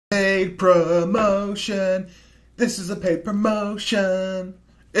paid promotion. This is a paid promotion.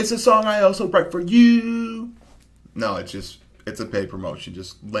 It's a song I also write for you. No, it's a paid promotion,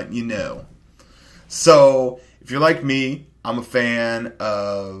 just letting you know. So, if you're like me, I'm a fan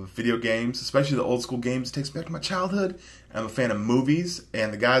of video games, especially the old school games. It takes me back to my childhood. I'm a fan of movies,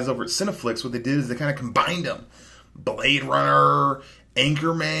 and the guys over at Cineflix, what they did is they kind of combined them. Blade Runner,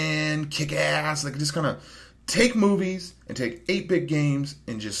 Anchorman, Kick-Ass. They could just kind of take movies and take 8-bit games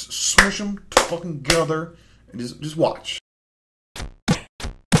and just smush them fucking together and just watch.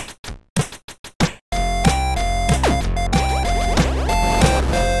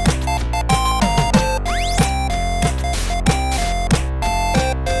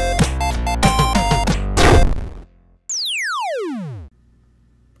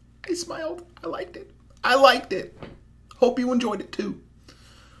 I smiled. I liked it. I liked it. Hope you enjoyed it too.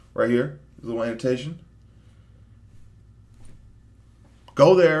 Right here, a little annotation.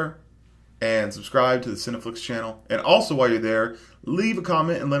 Go there and subscribe to the Cineflix channel. And also while you're there, leave a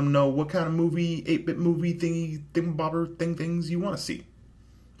comment and let them know what kind of movie, 8-bit movie thingy, thingamabobber things you want to see.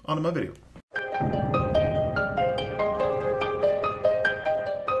 On to my video.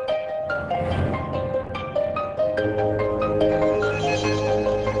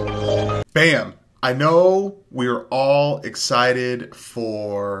 Bam! I know we're all excited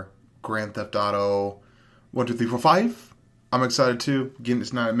for Grand Theft Auto 1, 2, 3, 4, 5. I'm excited too. Again,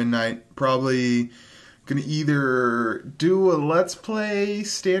 it's not at midnight. Probably gonna either do a Let's Play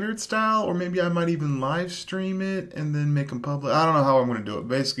standard style, or maybe I might even live stream it and then make them public. I don't know how I'm gonna do it.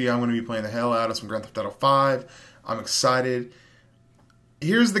 Basically, I'm gonna be playing the hell out of some Grand Theft Auto 5. I'm excited.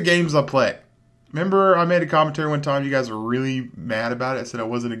 Here's the games I'll play. Remember, I made a commentary one time. You guys were really mad about it. I said I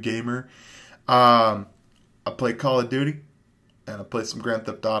wasn't a gamer. I play Call of Duty, and I play some Grand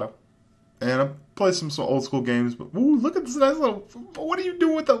Theft Auto, and I play some old school games. But ooh, look at this nice little. What are you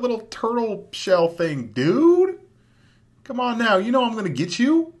doing with that little turtle shell thing, dude? Come on now, you know I'm gonna get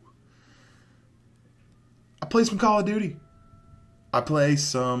you. I play some Call of Duty. I play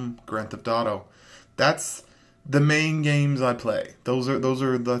some Grand Theft Auto. That's the main games I play. That's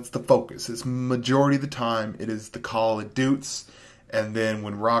the focus. It's majority of the time it is the Call of Duties. And then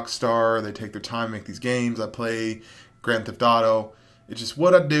when Rockstar, they take their time to make these games, I play Grand Theft Auto. It's just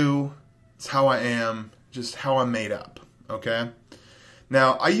what I do. It's how I am. Just how I'm made up. Okay?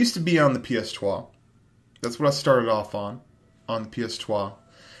 Now, I used to be on the PS4. That's what I started off on the PS4.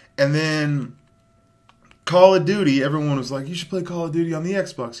 And then Call of Duty, everyone was like, you should play Call of Duty on the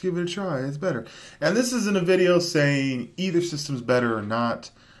Xbox. Give it a try. It's better. And this isn't a video saying either system's better or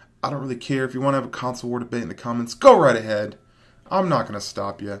not. I don't really care. If you want to have a console war debate in the comments, go right ahead. I'm not going to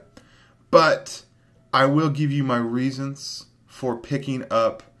stop you. But I will give you my reasons for picking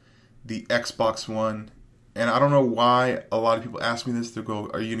up the Xbox One. And I don't know why a lot of people ask me this. They'll go,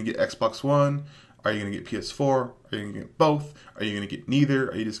 are you going to get Xbox One? Are you going to get PS4? Are you going to get both? Are you going to get neither?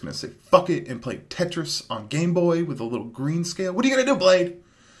 Are you just going to say fuck it and play Tetris on Game Boy with a little green scale? What are you going to do, Blade?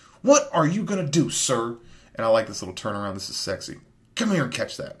 What are you going to do, sir? And I like this little turnaround. This is sexy. Come here and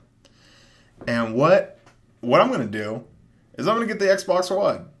catch that. And what I'm going to do is I'm going to get the Xbox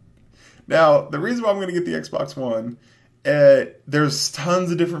One. Now, the reason why I'm going to get the Xbox One, there's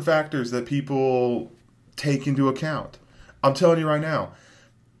tons of different factors that people take into account. I'm telling you right now,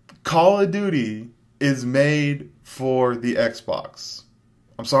 Call of Duty is made for the Xbox.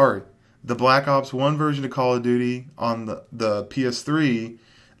 I'm sorry. The Black Ops 1 version of Call of Duty on the PS3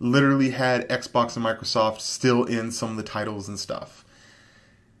 literally had Xbox and Microsoft still in some of the titles and stuff.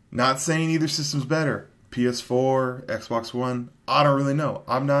 Not saying either system's better. PS4, Xbox One, I don't really know.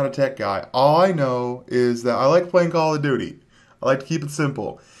 I'm not a tech guy. All I know is that I like playing Call of Duty. I like to keep it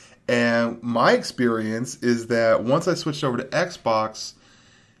simple. And my experience is that once I switched over to Xbox,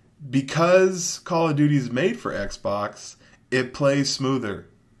 because Call of Duty is made for Xbox, it plays smoother.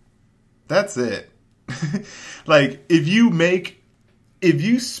 That's it. Like, if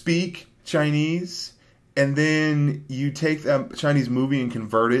you speak Chinese and then you take that Chinese movie and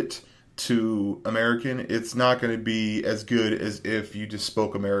convert it to American, it's not going to be as good as if you just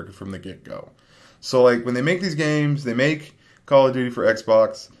spoke American from the get-go. So, like, when they make these games, they make Call of Duty for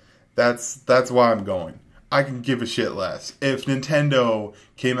Xbox. That's why I'm going. I can give a shit less. If Nintendo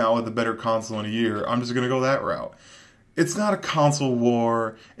came out with a better console in a year, I'm just going to go that route. It's not a console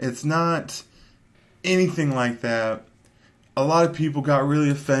war. It's not anything like that. A lot of people got really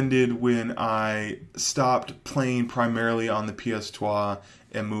offended when I stopped playing primarily on the PS4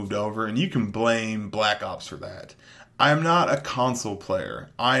 and moved over. And you can blame Black Ops for that. I am not a console player.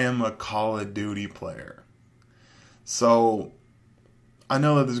 I am a Call of Duty player. So I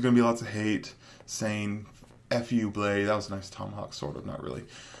know that there's going to be lots of hate saying F you, Blade. That was a nice tomahawk, sort of, not really.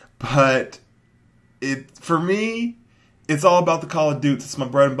 But for me, it's all about the Call of Duty. It's my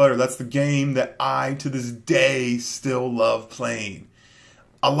bread and butter. That's the game that I, to this day, still love playing.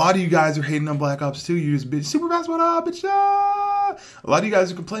 A lot of you guys are hating on Black Ops 2. You just bitch, super fast, what up, bitch? Ah! A lot of you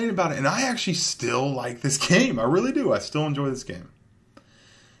guys are complaining about it, and I actually still like this game. I really do. I still enjoy this game.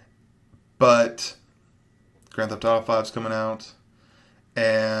 But Grand Theft Auto 5 is coming out,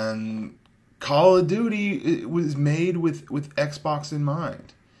 and Call of Duty, it was made with Xbox in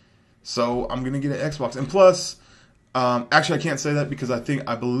mind. So I'm going to get an Xbox. And plus, actually I can't say that because I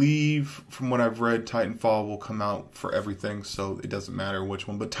believe from what I've read, Titanfall will come out for everything, so it doesn't matter which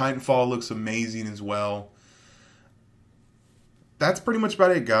one. But Titanfall looks amazing as well. That's pretty much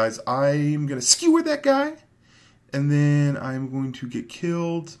about it, guys. I'm going to skewer that guy, and then I'm going to get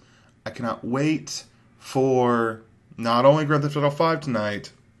killed. I cannot wait for not only Grand Theft Auto 5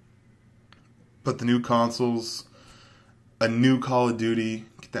 tonight, but the new consoles, a new Call of Duty,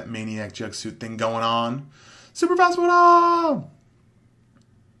 get that Maniac Jumpsuit thing going on. Super fast one on!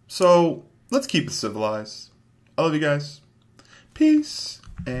 So, let's keep it civilized. I love you guys. Peace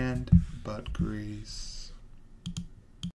and butt grease.